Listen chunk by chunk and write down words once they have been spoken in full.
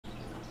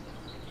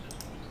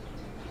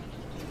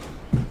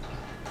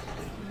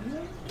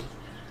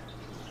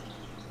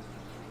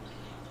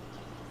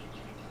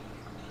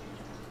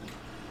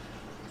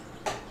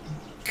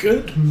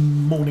Good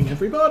morning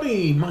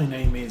everybody, my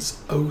name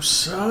is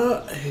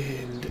Osa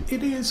and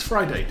it is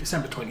Friday,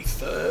 December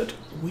 23rd.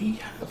 We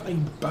have a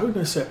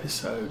bonus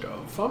episode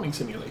of Farming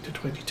Simulator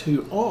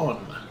 22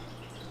 on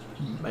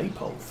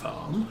Maypole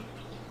Farm.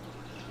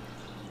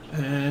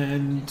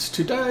 And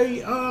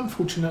today,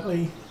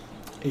 unfortunately,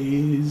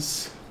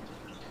 is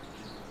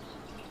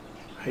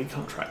hay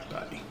contract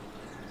day.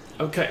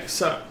 Okay,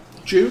 so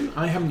June,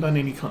 I haven't done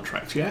any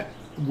contracts yet.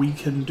 We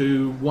can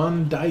do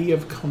 1 day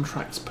of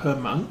contracts per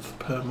month,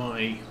 per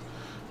my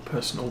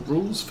personal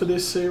rules for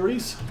this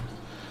series.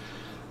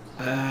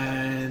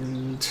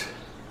 And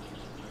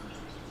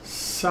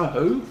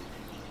so,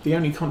 the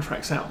only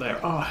contracts out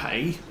there are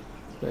hay.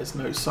 There's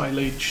no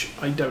silage.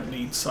 I don't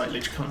need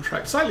silage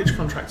contracts. Silage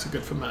contracts are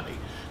good for money.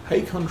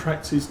 Hay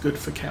contracts is good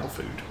for cow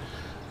food.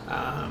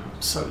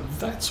 So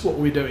that's what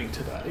we're doing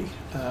today.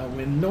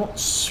 We're not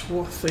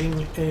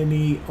swathing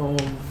any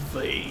of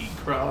the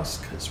grass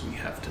because we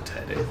have to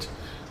ted it.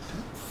 I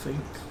don't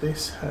think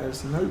this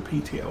has no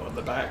PTO on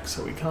the back,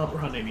 so we can't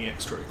run any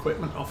extra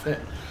equipment off it.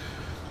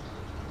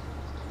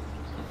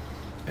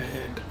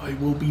 And I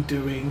will be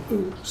doing,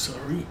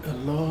 a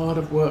lot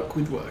of work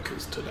with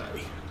workers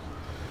today.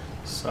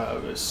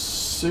 So as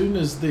soon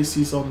as this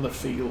is on the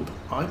field,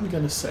 I'm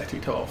going to set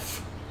it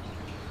off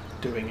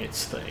doing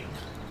its thing.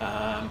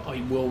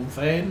 I will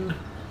then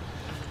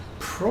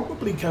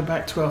probably go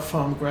back to our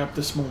farm, grab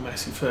the small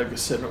Massey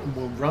Ferguson, and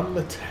we'll run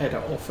the tedder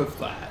off of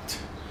that.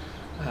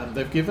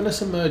 They've given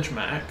us a merge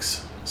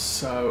max,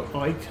 so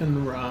I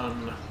can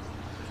run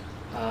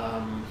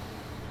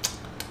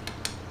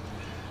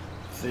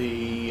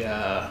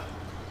the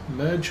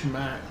merge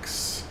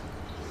max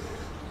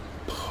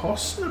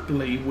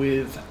possibly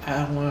with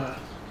our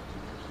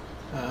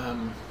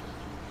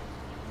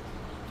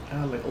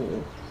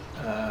little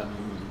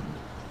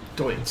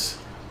Deutz.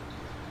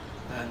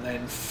 And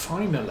then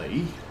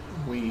finally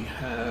we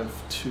have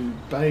to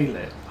bale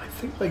it. I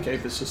think they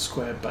gave us a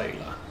square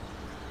baler.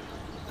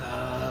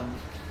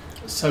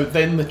 So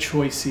then the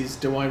choice is,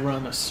 do I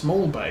run a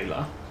small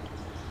baler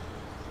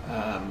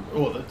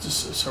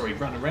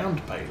run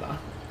around baler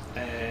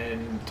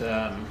and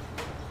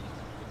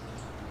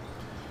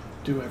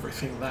do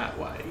everything that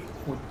way,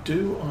 or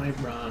do I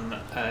run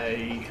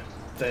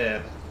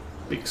their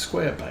big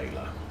square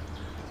baler?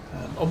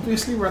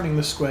 Obviously running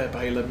the square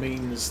baler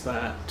means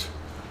that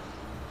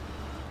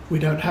we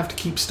don't have to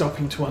keep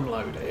stopping to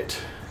unload it,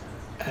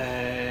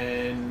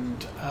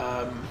 and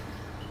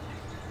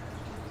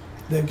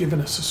they've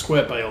given us a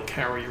square bale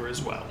carrier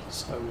as well,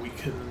 so we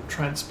can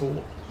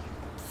transport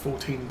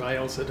 14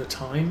 bales at a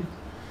time.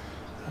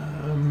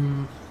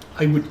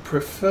 I would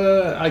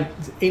prefer,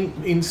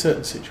 in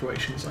certain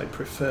situations, I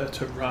prefer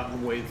to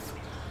run with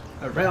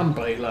a round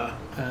baler,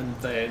 and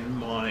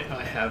then I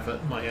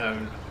have my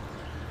own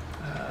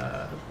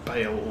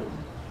bale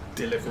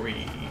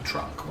delivery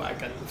truck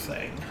wagon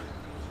thing,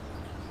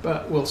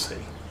 but we'll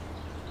see.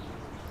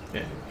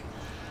 Anyway,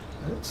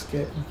 let's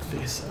get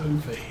this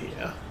over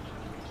here,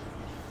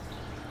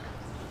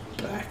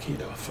 back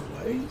it off a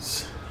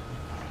ways.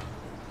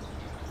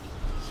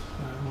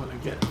 I want to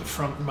get the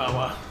front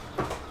mower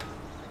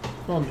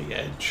on the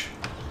edge,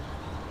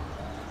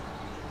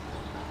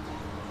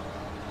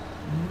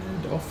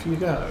 and off you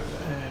go.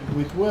 And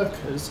with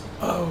workers,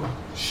 oh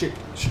shit,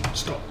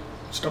 stop.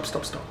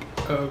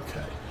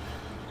 Okay.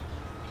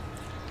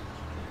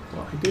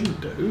 What I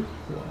didn't do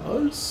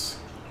was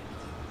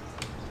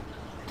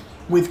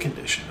with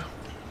conditioner.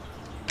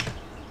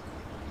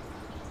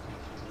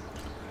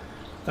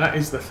 That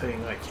is the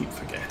thing I keep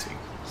forgetting.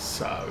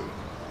 So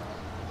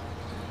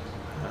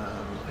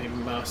I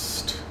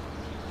must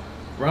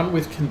run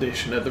with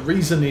conditioner. The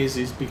reason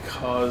is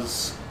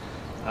because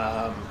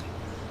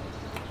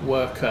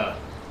worker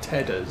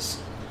tedders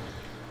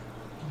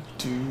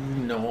do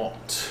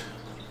not,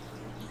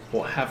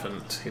 or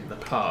haven't in the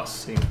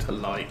past, seem to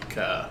like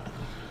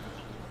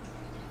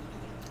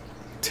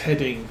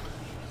tedding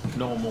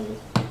normal,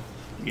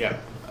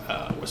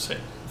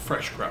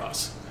 fresh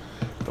grass.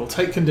 They'll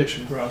take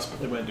conditioned grass, but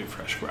they won't do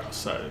fresh grass,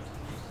 so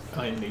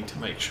I need to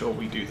make sure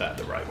we do that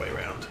the right way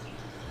around.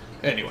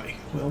 Anyway,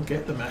 we'll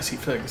get the Massey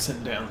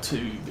Ferguson down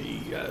to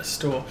the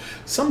store.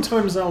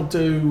 Sometimes I'll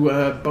do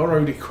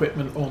borrowed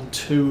equipment on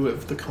 2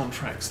 of the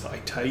contracts that I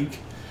take,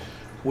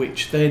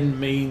 which then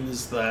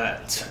means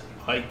that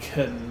I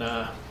can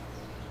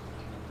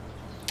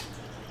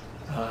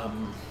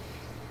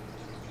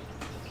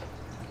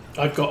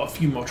I've got a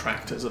few more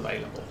tractors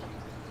available.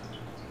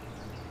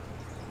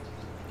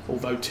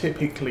 Although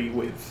typically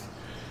with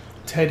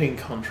tedding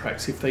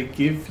contracts, if they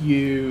give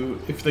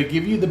you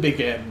the big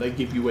M, they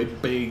give you a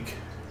big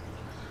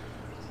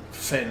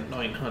Fendt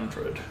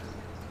 900,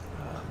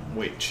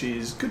 which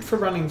is good for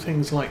running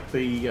things like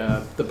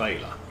the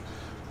baler,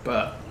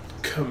 but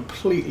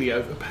completely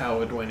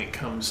overpowered when it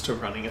comes to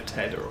running a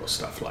tedder or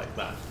stuff like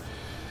that.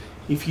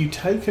 If you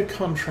take a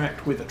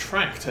contract with a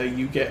tractor,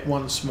 you get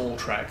 1 small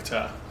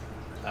tractor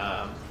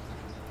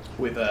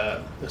with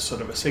a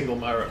sort of a single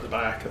mower at the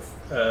back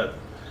of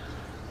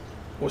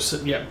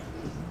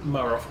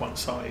mower off one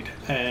side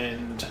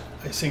and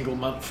a single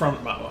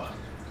front mower,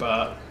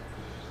 but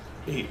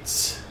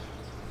it's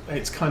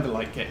kind of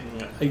like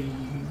getting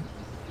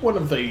one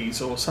of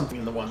these or something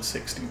in the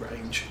 160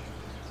 range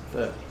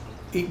that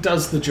it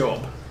does the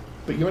job,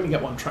 but you only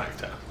get one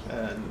tractor,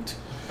 and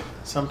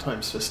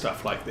sometimes for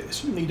stuff like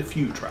this you need a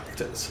few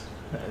tractors,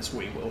 as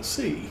we will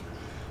see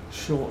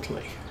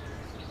shortly.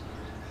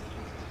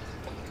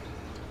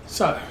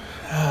 So,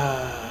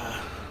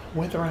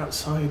 weather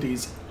outside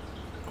is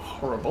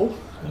horrible.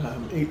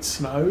 It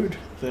snowed.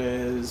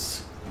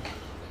 There's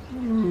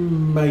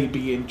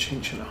maybe inch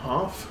and a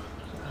half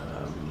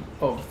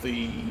of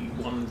the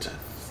 1 to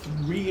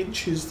 3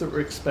 inches that were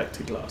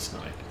expected last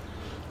night.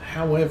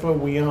 However,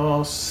 we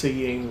are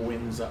seeing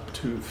winds up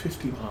to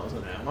 50 miles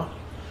an hour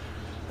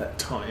at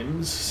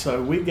times,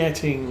 so we're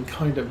getting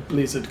kind of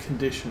blizzard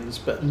conditions,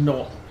 but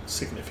not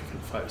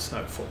significant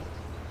snowfall.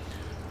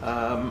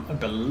 I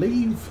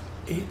believe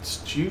it's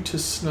due to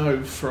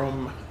snow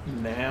from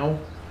now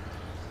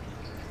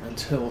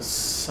until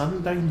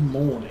Sunday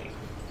morning,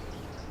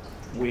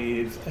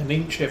 with an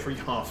inch every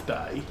half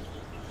day.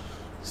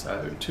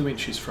 So 2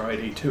 inches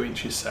Friday, 2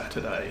 inches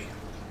Saturday,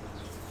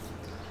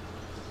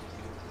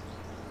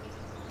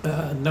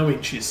 no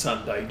inches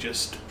Sunday,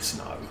 just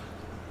snow.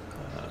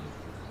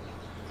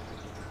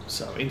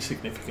 So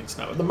insignificant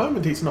snow. At the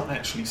moment it's not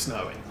actually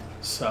snowing,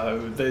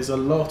 so there's a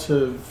lot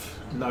of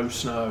no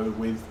snow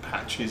with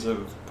patches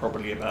of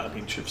probably about an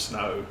inch of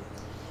snow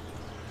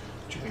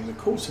during the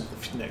course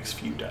of the next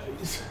few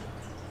days.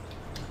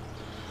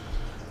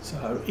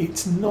 So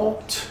it's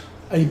not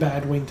a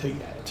bad winter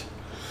yet,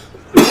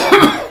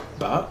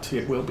 but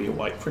it will be a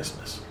white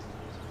Christmas.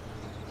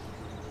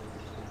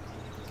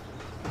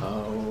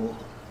 Oh,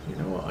 you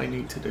know what I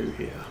need to do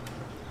here?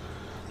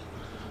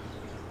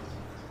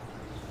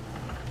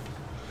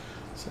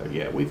 So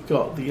yeah, we've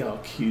got the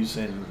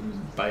Arcusin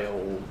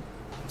bale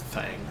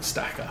thing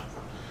stacker,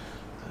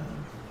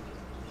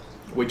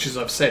 which, as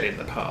I've said in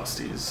the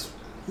past, is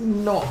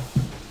not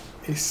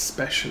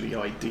especially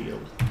ideal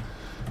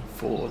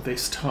for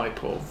this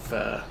type of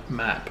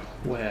map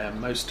where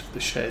most of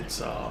the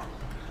sheds are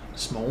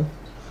small.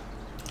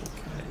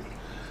 Okay,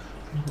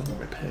 I'm going to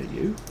repair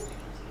you,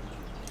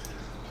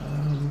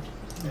 and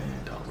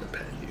I'll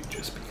repair you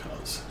just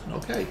because.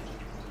 Okay,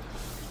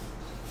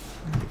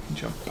 we can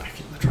jump back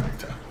in the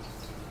tractor.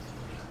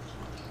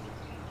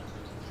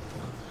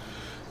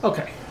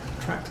 Okay,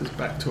 tractor's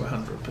back to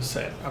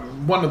 100%.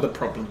 One of the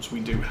problems we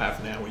do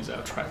have now is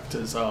our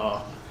tractors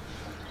are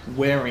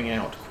wearing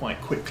out quite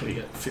quickly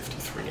at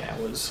 53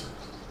 hours.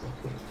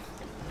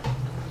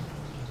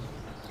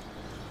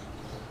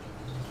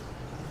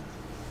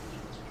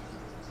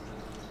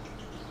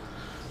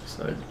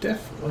 So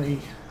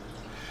definitely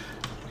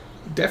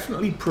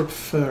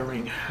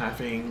preferring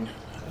having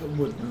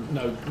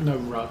no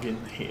rug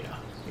in here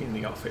in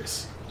the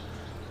office.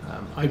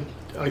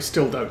 I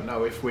still don't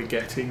know if we're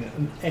getting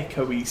an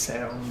echoey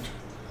sound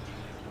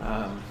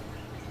on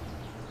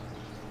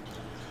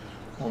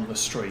the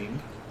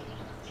stream,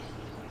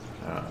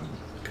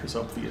 because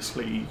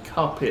obviously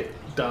carpet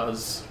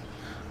does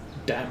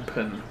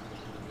dampen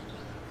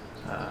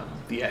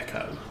the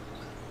echo,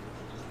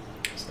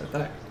 so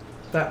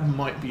that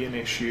might be an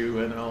issue,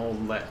 and I'll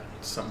let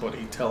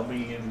somebody tell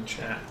me in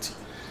chat,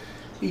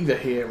 either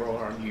here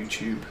or on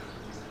YouTube.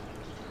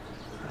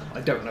 I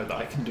don't know that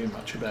I can do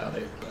much about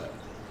it, but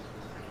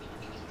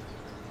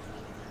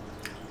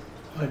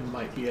I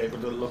might be able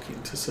to look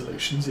into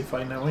solutions if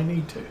I know I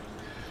need to.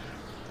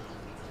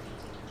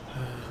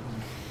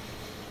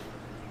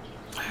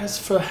 As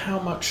for how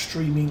much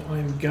streaming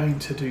I'm going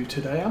to do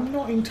today, I'm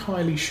not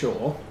entirely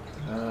sure.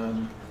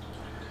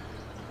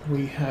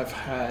 We have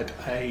had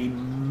a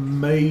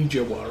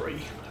major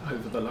worry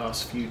over the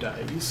last few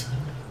days.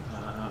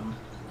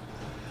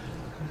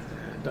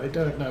 And I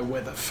don't know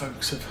whether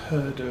folks have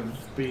heard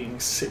of being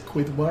sick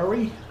with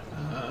worry.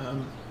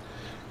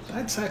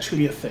 That's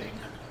actually a thing.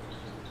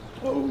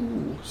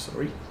 Oh,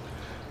 sorry.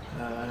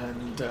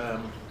 And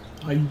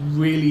I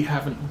really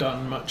haven't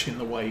done much in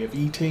the way of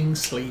eating,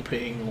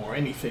 sleeping, or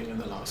anything in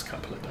the last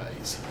couple of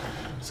days.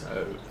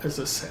 So, as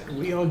I said,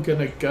 we are going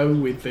to go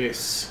with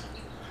this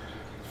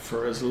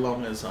for as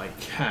long as I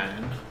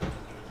can.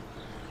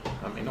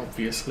 I mean,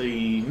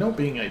 obviously, not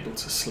being able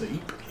to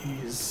sleep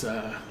is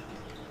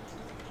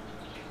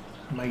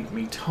made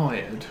me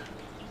tired,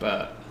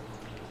 but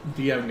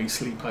the only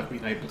sleep I've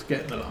been able to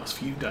get in the last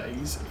few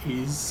days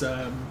is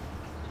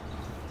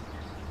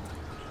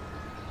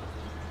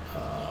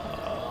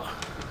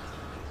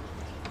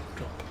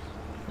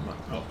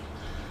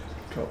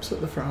drops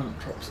at the front,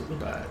 drops at the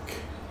back,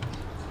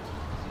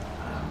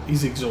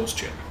 is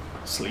exhaustion,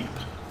 sleep.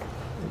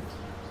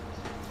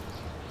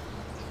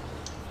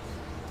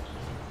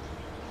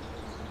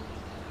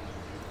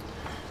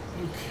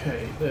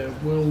 Okay, there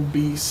will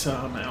be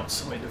some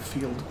outside of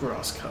field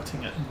grass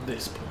cutting at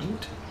this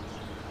point,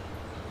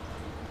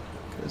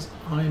 because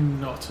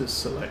I'm not as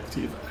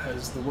selective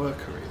as the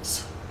worker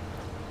is.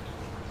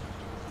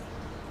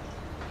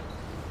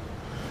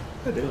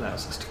 But it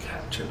allows us to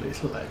catch a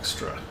little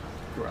extra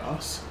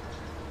grass.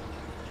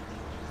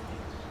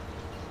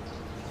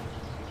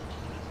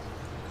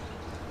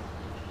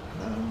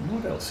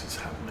 else is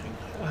happening?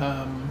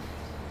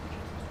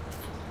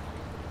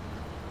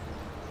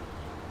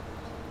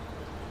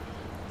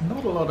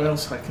 Not a lot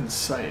else I can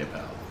say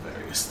about the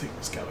various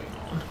things going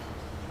on.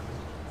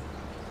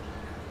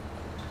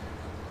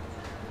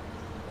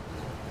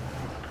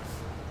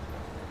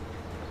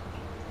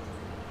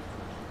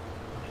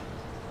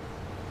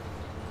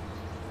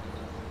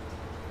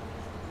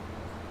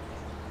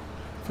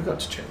 Forgot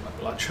to check my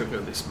blood sugar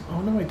this.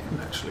 Oh no, I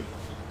didn't actually.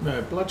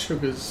 No, blood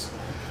sugar's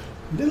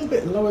a little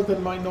bit lower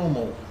than my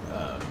normal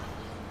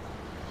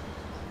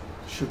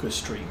sugar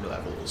stream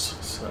levels.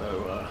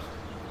 So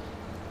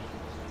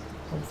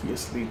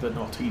obviously the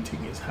not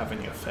eating is having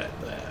an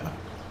effect there.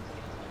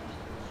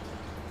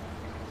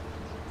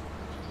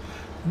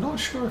 I'm not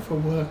sure if a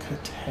worker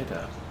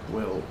tedder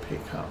will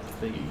pick up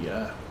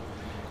the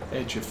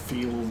edge of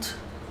field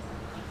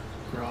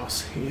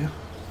grass here.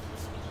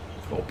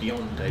 Or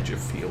beyond edge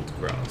of field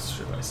grass,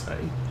 should I say.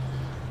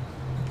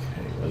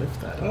 Okay, we'll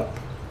lift that up.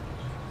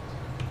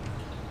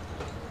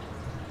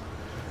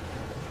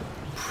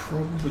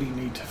 Probably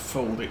need to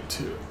fold it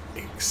to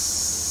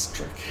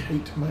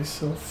extricate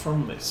myself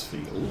from this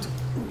field.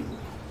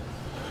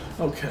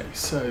 Ooh. Okay,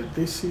 so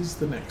this is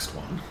the next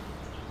one.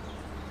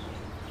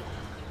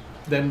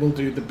 Then we'll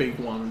do the big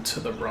one to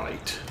the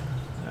right.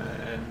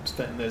 And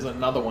then there's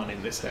another one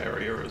in this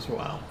area as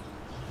well.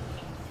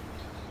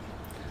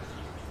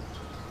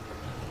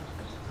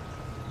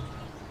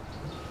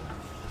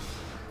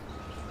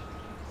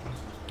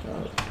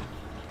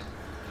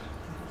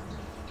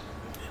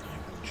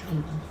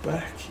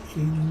 Back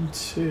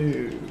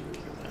into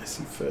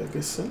Massey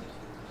Ferguson,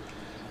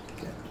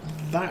 get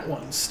that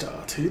one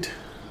started.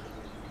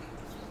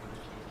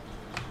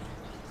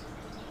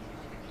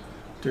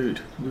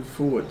 Dude, move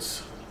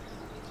forwards.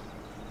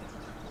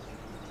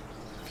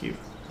 If you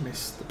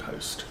missed the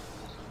post.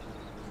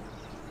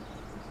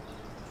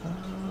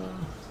 Oh,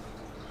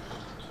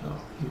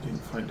 you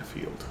didn't find a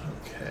field.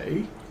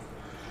 Okay.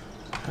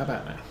 How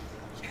about now?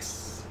 Yes.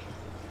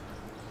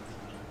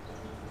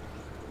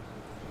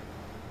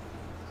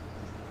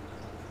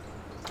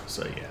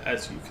 So yeah,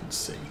 as you can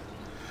see,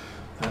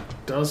 that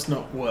does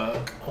not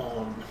work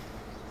on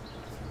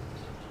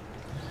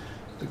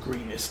the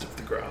greenest of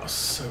the grass.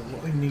 So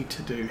what I need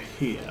to do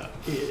here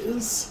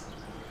is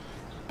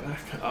back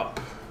up,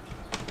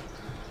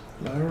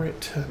 lower it,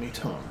 turn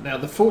it on. Now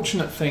the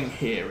fortunate thing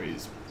here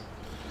is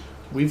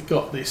we've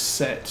got this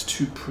set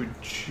to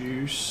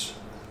produce,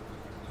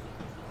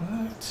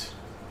 what?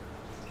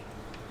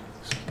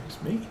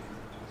 Excuse me.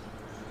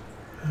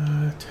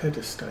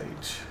 Tedder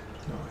stage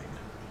 9.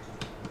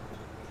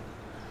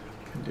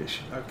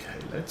 Condition. Okay,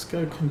 let's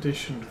go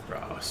conditioned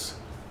grass.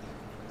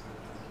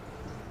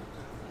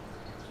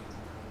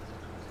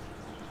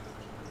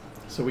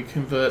 So we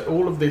convert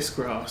all of this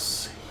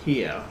grass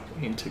here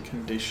into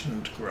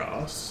conditioned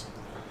grass.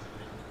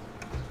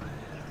 There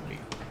we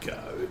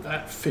go.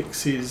 That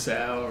fixes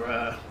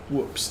our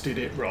whoops, did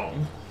it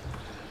wrong.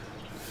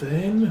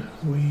 Then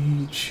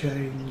we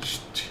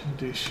changed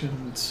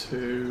condition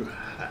to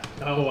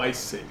oh, I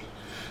see.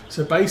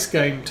 So base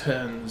game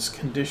turns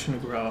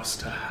conditioned grass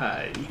to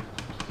hay,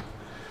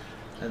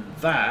 and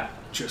that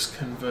just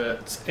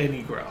converts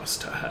any grass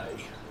to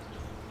hay.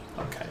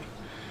 Okay,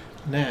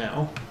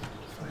 now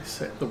if I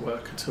set the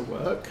worker to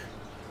work,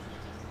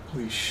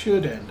 we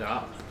should end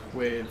up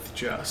with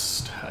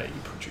just hay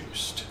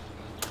produced.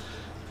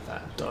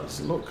 That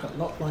does look a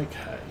lot like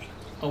hay.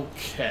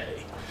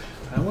 Okay,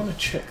 I want to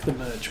check the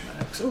merge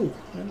max. Oh,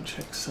 I haven't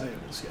checked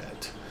sales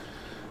yet.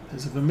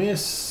 There's a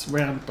Vermeer's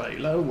round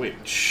baler,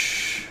 which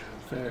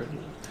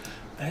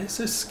there's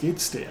a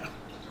skid steer.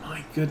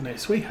 My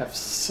goodness, we have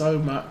so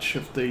much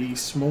of the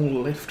small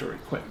lifter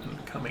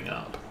equipment coming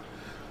up.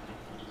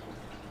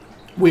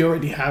 We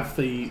already have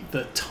the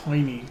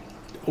tiny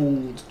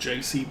old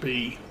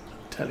JCB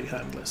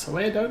telehandler, so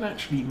I don't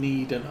actually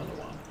need another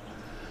one.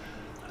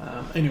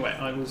 Anyway,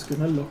 I was going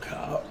to look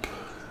up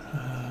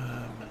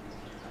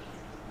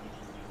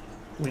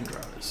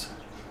windrowers.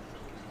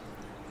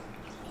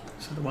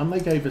 So the one they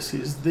gave us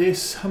is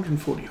this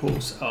 140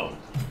 horse. Oh,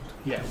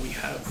 yeah, we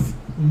have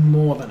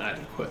more than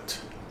adequate.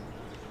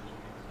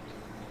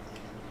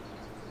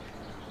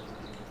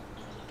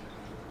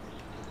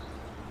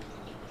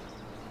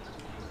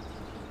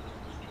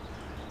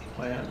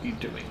 Why aren't you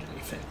doing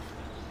anything?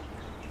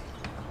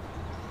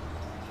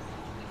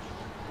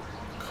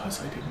 Because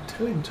I didn't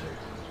tell him to.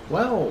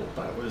 Well,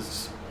 that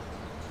was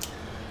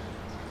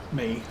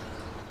me.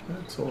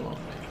 That's all on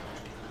me.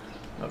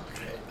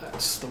 Okay,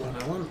 that's the one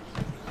I want.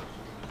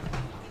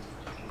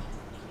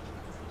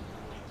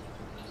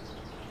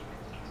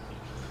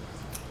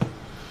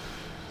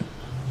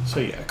 So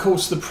yeah, of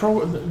course, the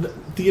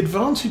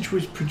advantage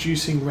with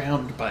producing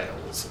round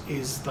bales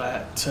is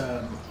that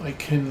I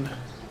can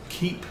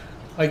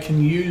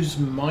use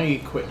my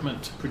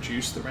equipment to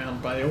produce the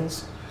round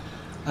bales,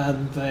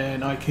 and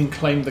then I can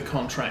claim the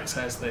contracts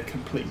as they're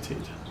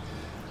completed.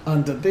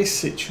 Under this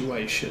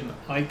situation,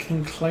 I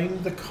can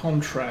claim the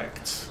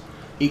contracts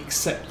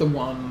except the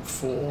one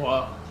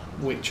for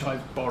which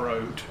I've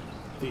borrowed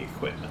the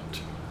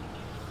equipment.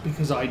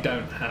 because I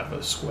don't have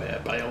a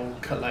square bale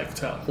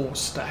collector or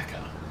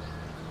stacker.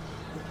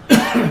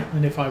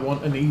 And if I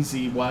want an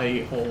easy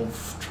way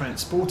of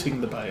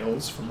transporting the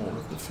bales from all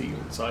of the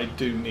fields, I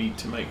do need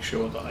to make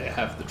sure that I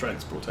have the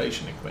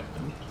transportation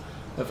equipment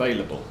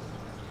available.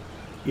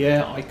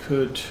 Yeah, I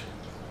could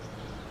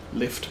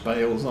lift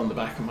bales on the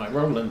back of my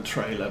Roland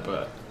trailer,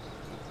 but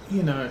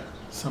you know,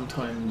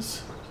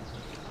 sometimes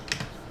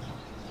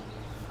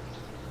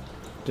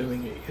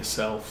doing it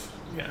yourself,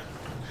 yeah.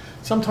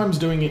 Sometimes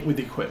doing it with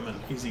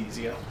equipment is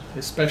easier,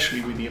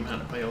 especially with the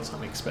amount of bales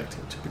I'm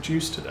expecting to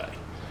produce today.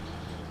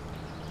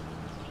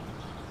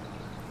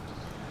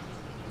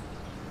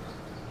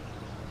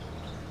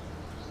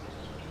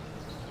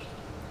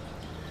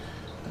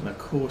 And of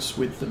course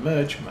with the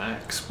merge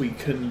max we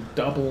can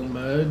double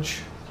merge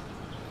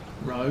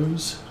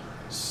rows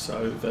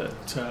so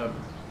that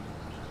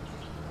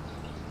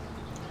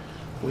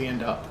we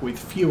end up with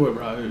fewer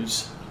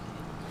rows.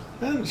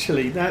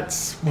 Actually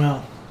that's,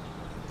 well,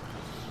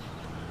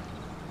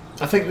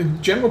 I think the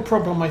general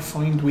problem I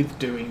find with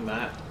doing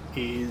that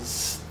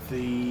is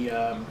the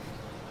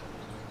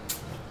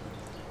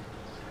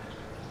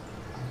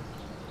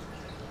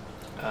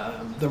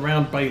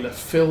round baler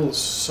fills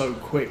so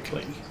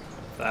quickly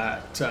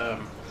that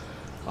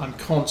I'm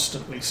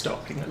constantly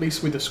stopping. At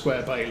least with a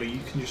square baler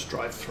you can just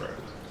drive through.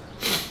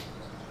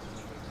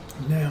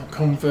 Now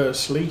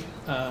conversely,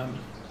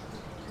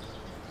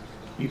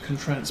 you can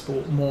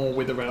transport more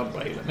with a round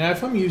baler. Now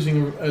if I'm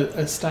using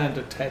a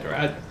standard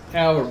tedder,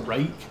 our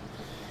rake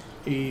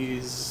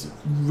is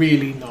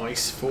really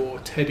nice for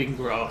tedding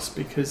grass,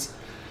 because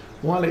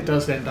while it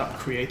does end up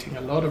creating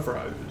a lot of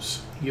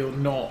rows, you're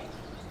not,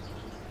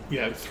 you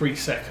know, 3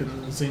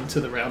 seconds into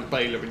the round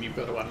baler and you've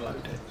got to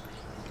unload it.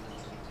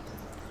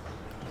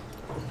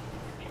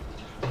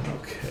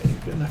 Okay,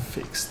 gonna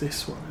fix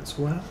this one as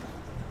well.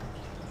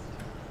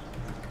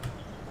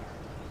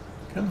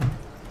 Come on.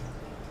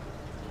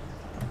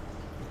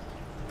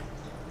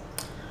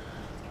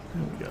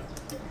 There we go.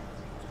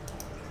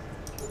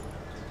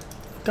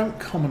 Don't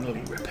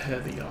commonly repair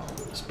the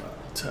arms,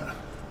 but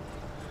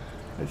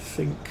I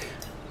think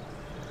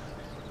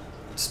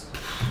it's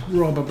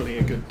probably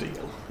a good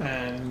deal.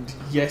 And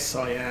yes,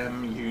 I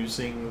am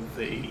using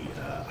the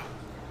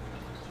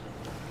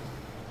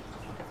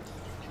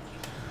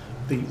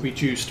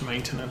reduced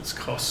maintenance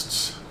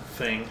costs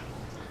thing.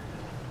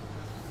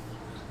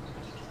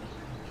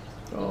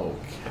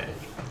 Okay,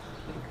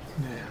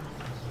 now.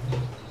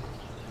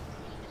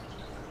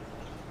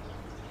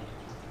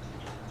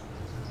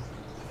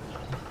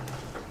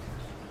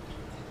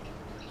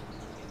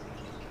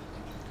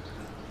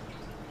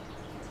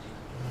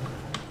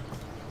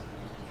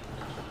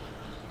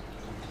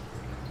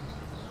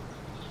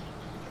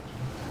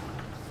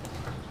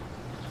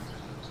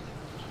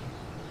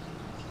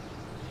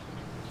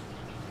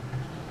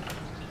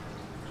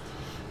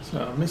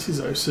 So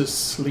Mrs. Osa's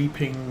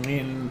sleeping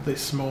in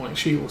this morning.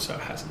 She also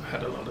hasn't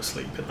had a lot of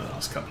sleep in the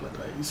last couple of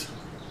days.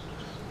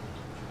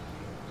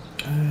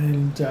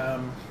 And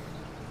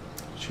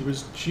she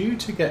was due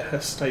to get her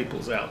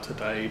staples out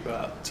today,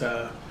 but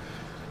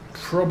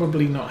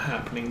probably not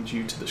happening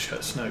due to the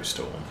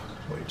snowstorm,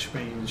 which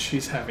means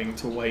she's having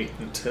to wait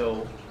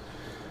until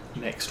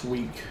next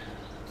week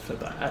for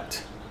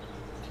that.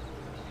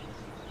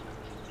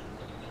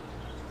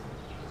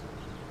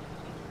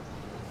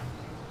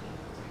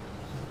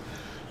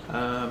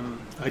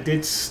 I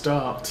did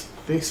start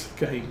this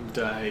game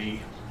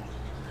day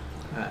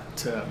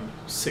at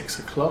 6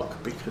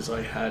 o'clock because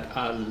I had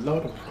a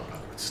lot of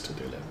products to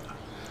deliver.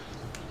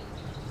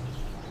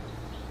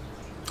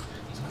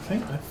 So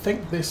I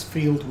think this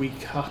field we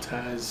cut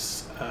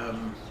as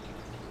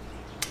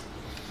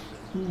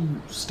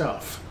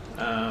stuff,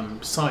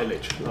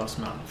 silage last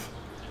month.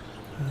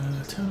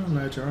 Turn on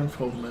merger,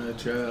 unfold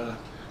merger,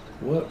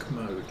 work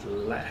mode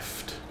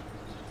left.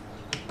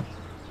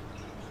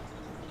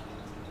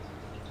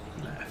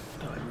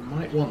 I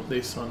might want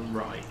this on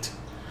right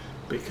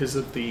because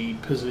of the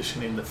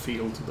position in the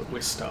field that we're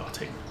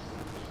starting.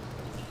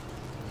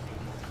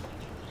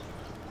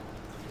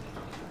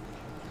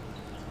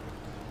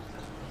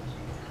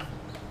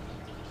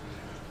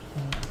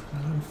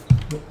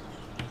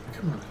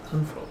 Come on,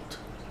 unfold.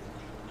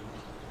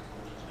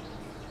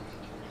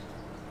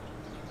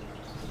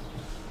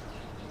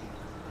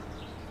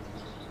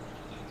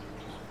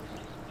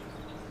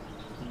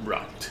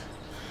 Right.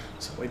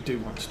 So I do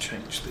want to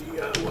change the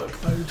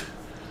work mode.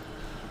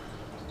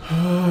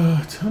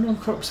 Turn on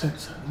crop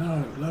sensor.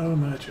 No. Lower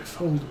merger.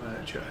 Fold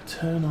merger.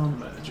 Turn on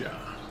merger.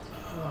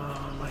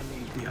 I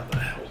need the other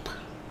help.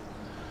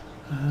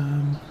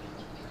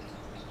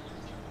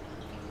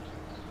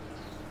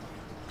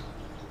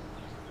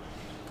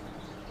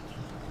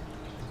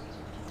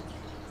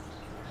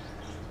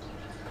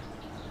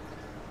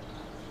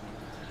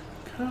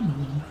 Come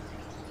on.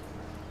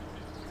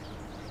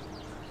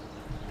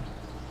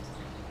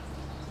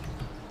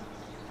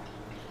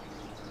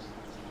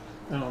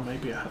 Oh,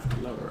 maybe I have to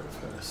lower it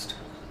first.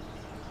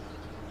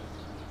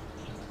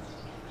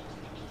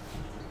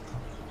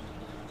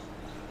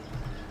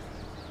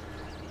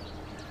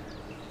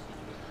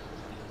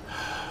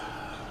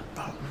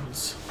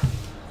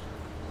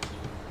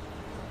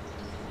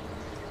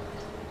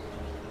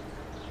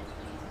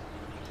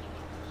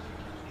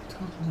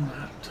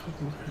 Map,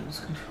 toggle cruise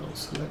control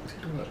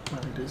selected, work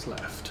mode is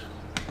left.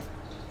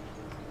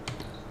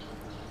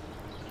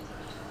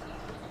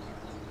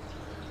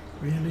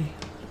 Really?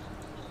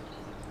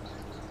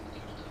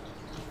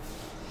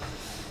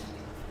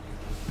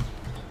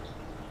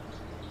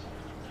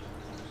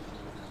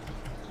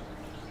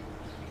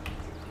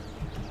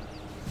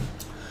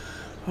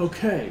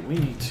 Okay, we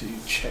need to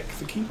check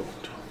the keyboard.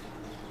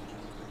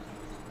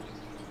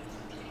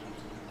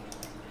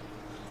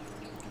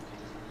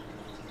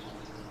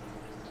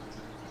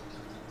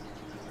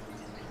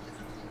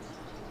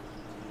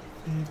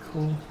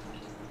 Vehicle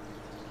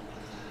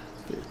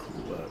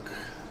work.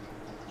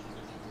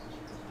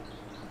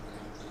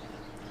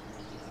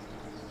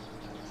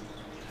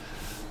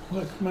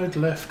 Work mode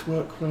left,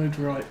 work mode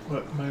right,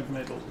 work mode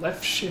middle.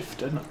 Left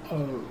shift and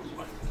O.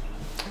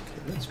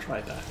 Okay, let's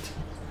try that.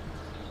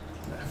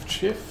 Left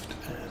shift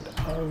and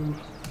O.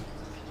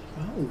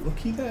 Oh,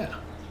 looky there.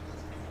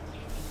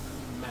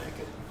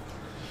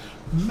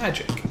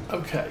 Magic.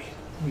 Okay,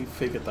 we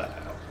figured that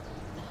out.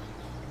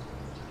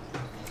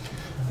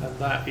 And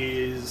that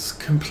is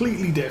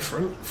completely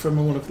different from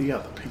all of the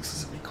other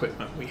pieces of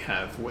equipment we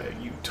have where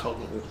you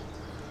toggle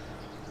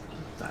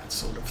that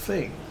sort of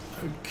thing.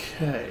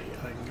 Okay,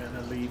 I'm going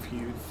to leave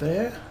you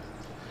there.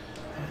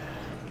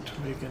 And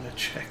we're going to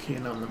check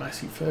in on the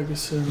Massey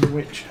Ferguson,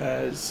 which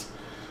has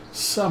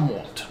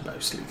somewhat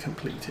mostly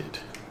completed.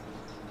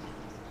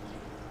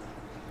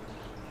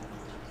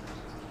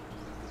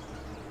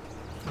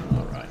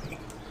 Alrighty.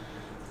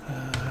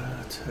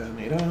 Turn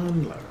it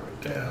on, lower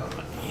it down,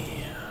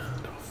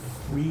 and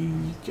off we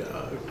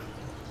go.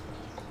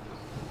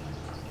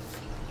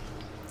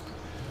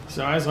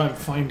 So as I'm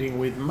finding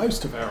with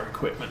most of our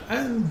equipment,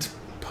 and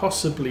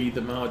possibly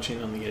the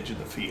margin on the edge of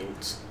the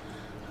fields,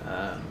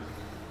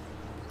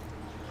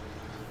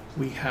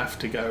 we have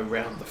to go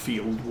around the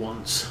field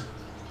once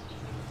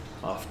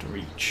after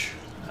each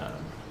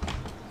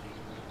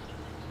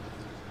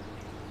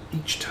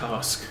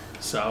task.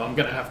 So I'm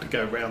going to have to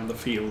go around the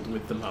field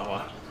with the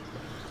mower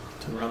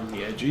to run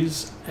the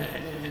edges,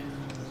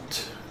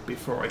 and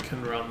before I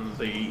can run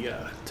the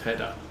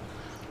tedder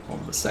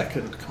on the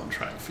second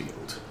contract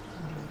field.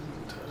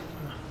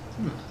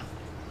 And,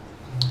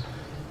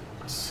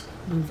 let's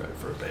move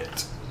over a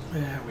bit.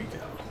 There we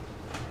go.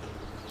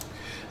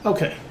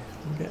 Okay,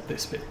 we'll get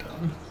this bit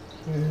done.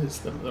 Where's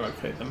the...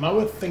 Okay, the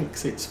mower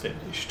thinks it's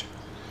finished.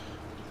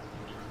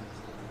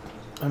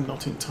 I'm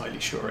not entirely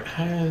sure it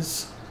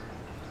has.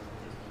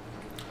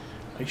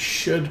 I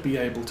should be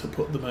able to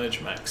put the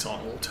merge max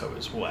on auto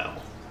as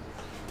well,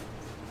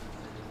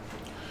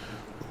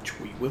 which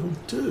we will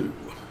do.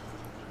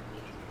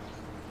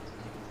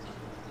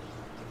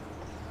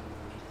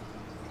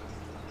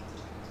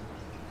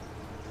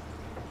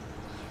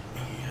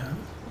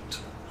 And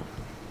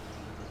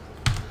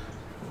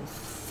we'll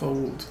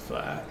fold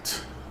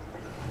that.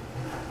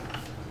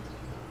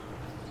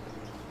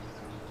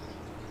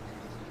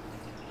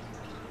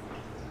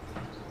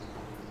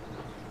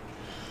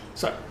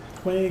 So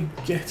we're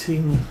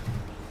getting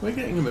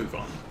a move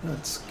on.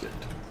 That's good.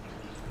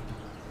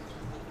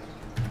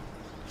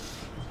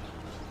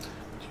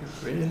 Do you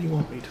really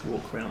want me to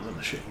walk around the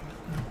machine?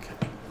 Okay.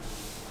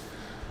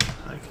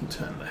 I can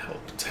turn the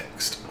help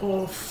text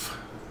off.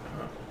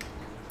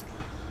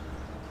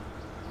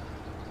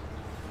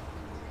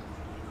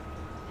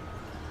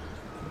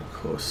 And of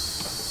course,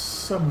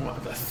 somewhat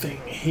of a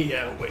thing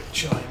here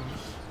which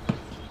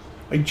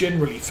I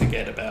generally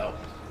forget about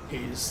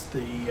is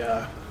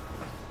the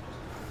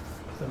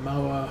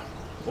mower,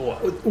 or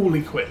all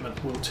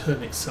equipment, will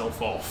turn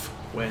itself off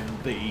when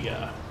the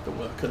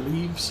worker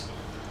leaves.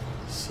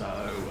 So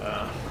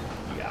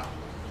yeah,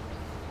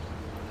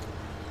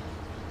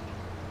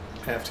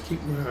 I have to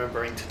keep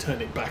remembering to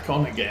turn it back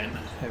on again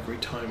every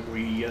time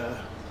we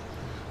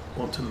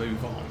want to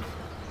move on.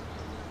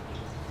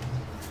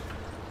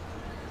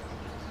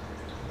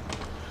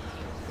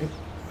 Okay,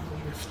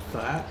 I'll lift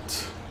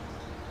that.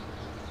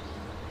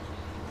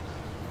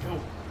 Go.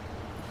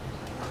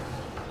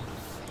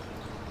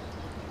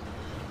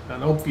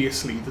 And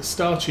obviously the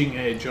starting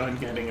edge, I'm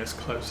getting as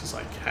close as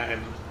I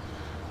can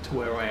to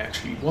where I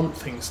actually want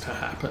things to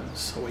happen,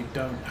 so I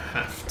don't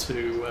have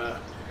to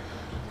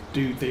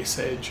do this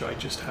edge, I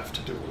just have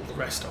to do all the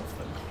rest of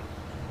them.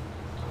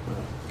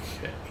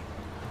 Okay.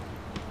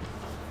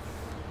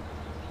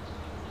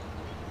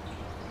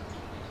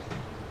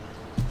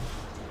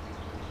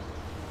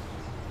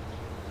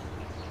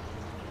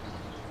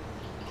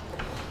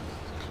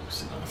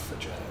 Close enough for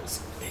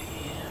jazz.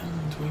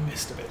 And we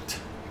missed a bit.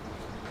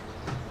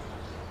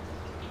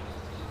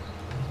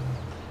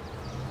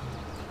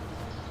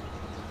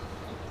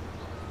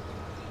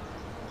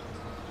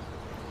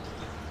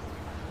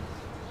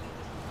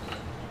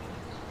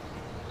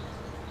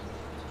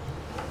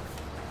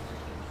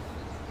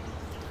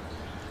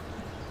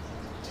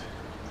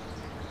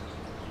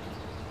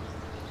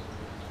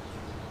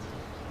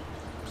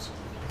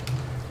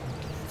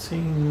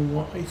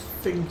 What I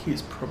think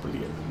is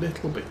probably a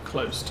little bit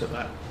close to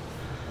that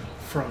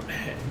front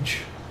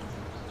hedge.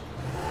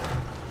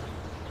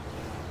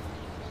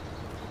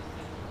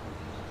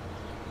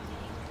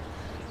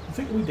 I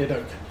think we did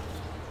okay.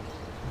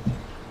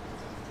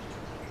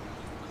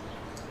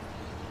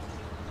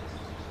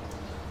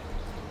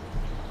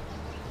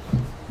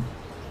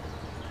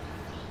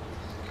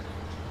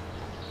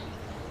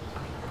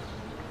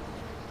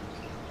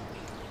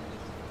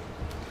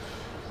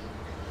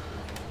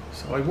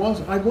 So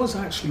I was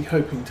actually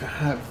hoping to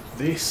have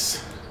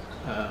this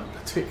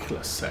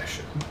particular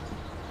session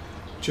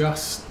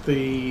just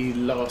the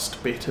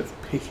last bit of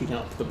picking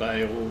up the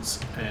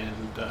bales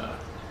and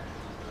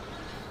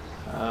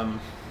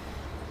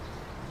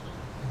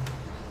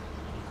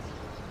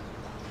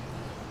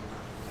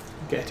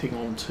getting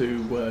on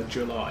to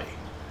July,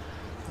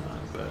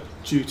 but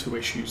due to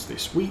issues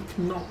this week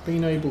not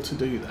being able to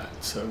do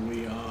that, so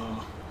we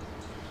are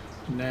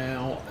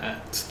now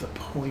at the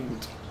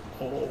point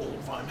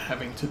of I'm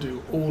having to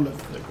do all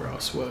of the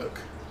grass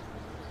work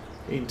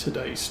in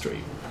today's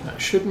stream.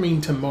 That should mean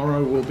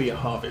tomorrow will be a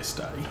harvest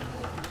day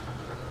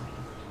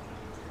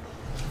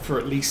for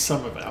at least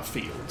some of our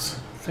fields.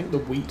 I think the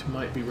wheat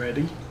might be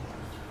ready,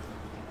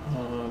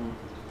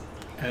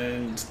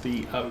 and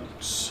the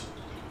oats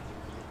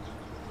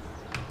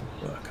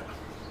worker.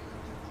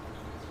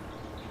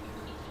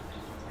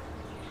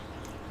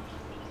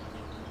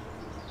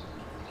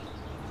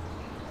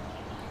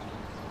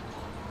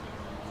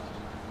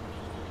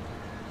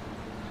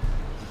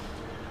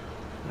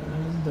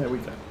 And there we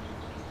go.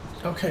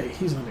 Okay,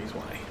 he's on his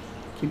way.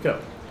 Keep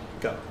going.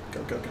 Go,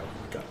 go, go, go,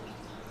 go.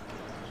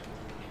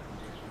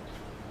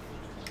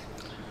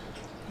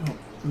 Oh,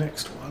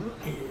 next one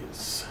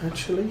is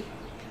actually,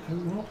 you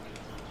know what?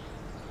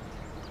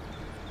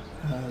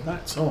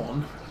 That's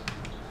on.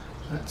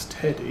 That's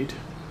tedded.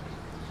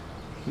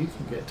 You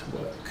can get to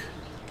work.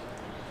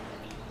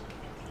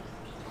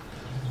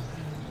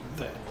 And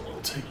then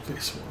we'll take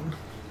this one.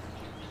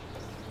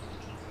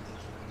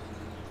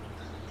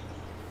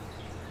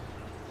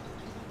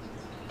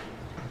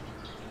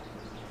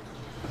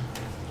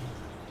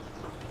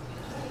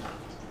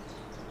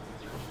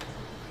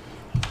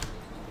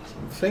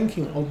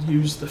 Thinking I'll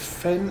use the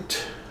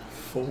Fent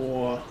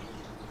for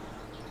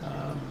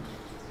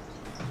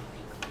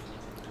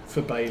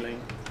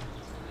baling,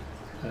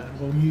 and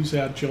we'll use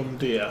our John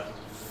Deere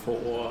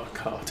for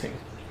carting.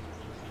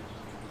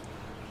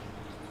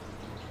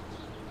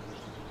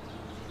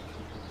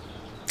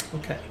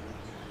 Okay,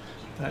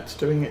 that's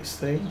doing its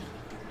thing.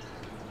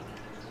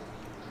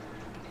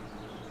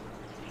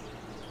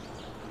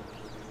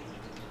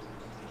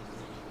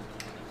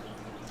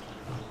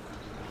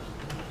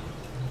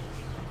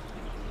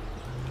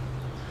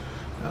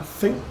 I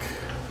think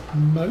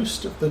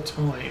most of the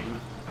time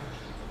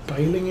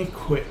baling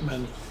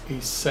equipment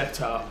is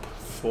set up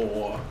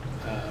for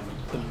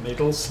the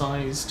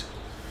middle-sized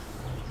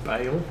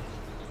bale,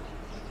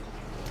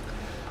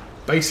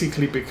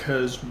 basically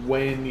because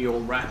when you're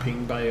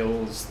wrapping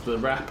bales, the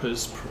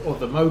wrappers or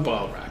the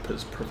mobile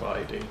wrappers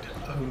provided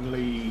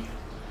only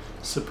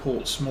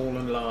support small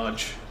and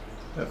large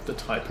of the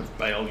type of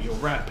bale you're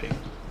wrapping.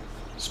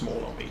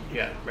 Small, I mean,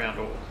 yeah, round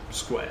or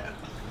square.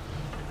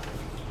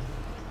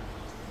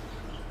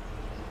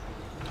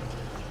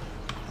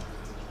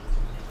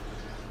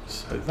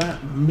 So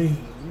that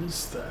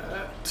means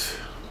that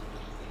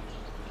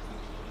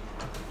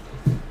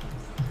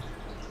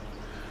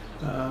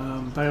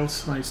bale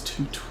size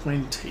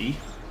 220,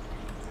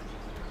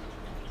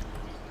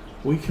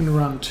 we can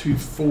run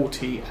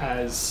 240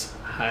 as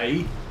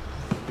hay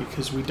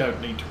because we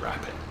don't need to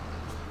wrap it.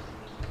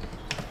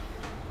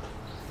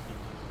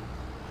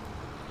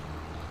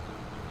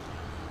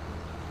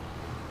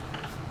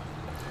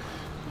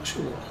 Not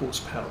sure what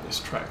horsepower this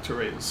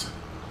tractor is.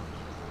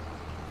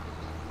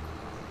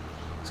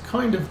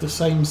 Kind of the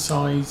same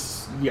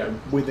size, you know,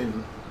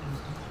 within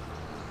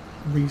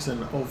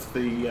reason of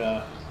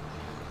the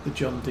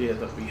John Deere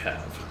that we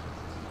have.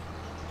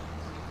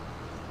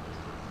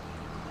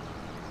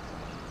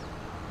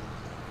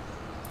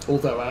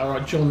 Although our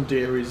John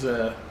Deere is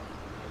a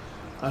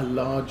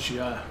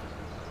largest,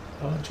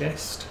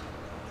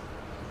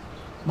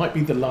 might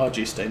be the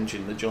largest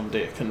engine the John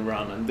Deere can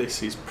run, and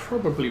this is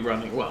probably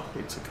running, well,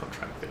 it's a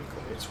contract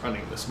vehicle, it's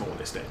running the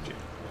smallest engine.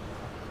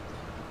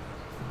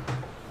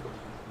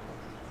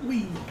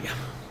 Whee!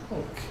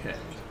 Okay.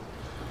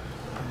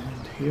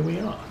 And here we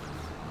are.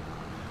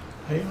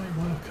 AI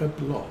worker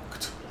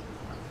blocked.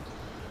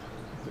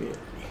 Really?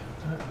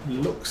 That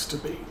looks to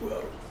be,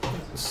 well,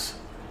 let's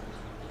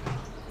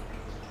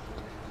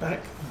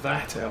back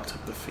that out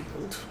of the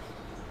field.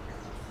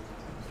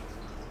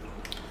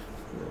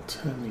 We'll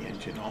turn the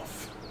engine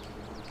off.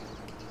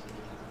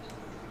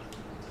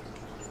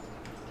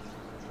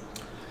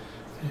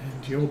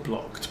 And you're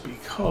blocked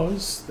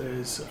because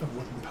there's a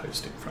wooden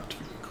post in front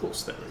of you. Of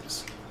course there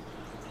is.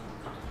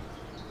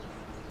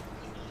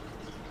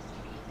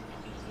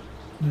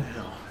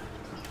 Now,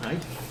 I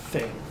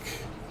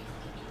think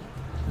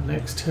the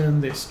next turn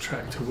this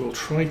tractor will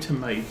try to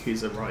make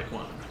is a right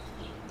one.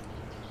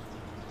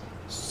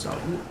 So,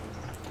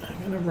 I'm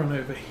going to run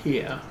over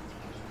here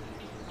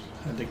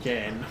and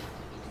again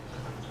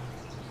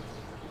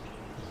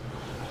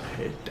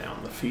head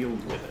down the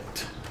field with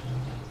it.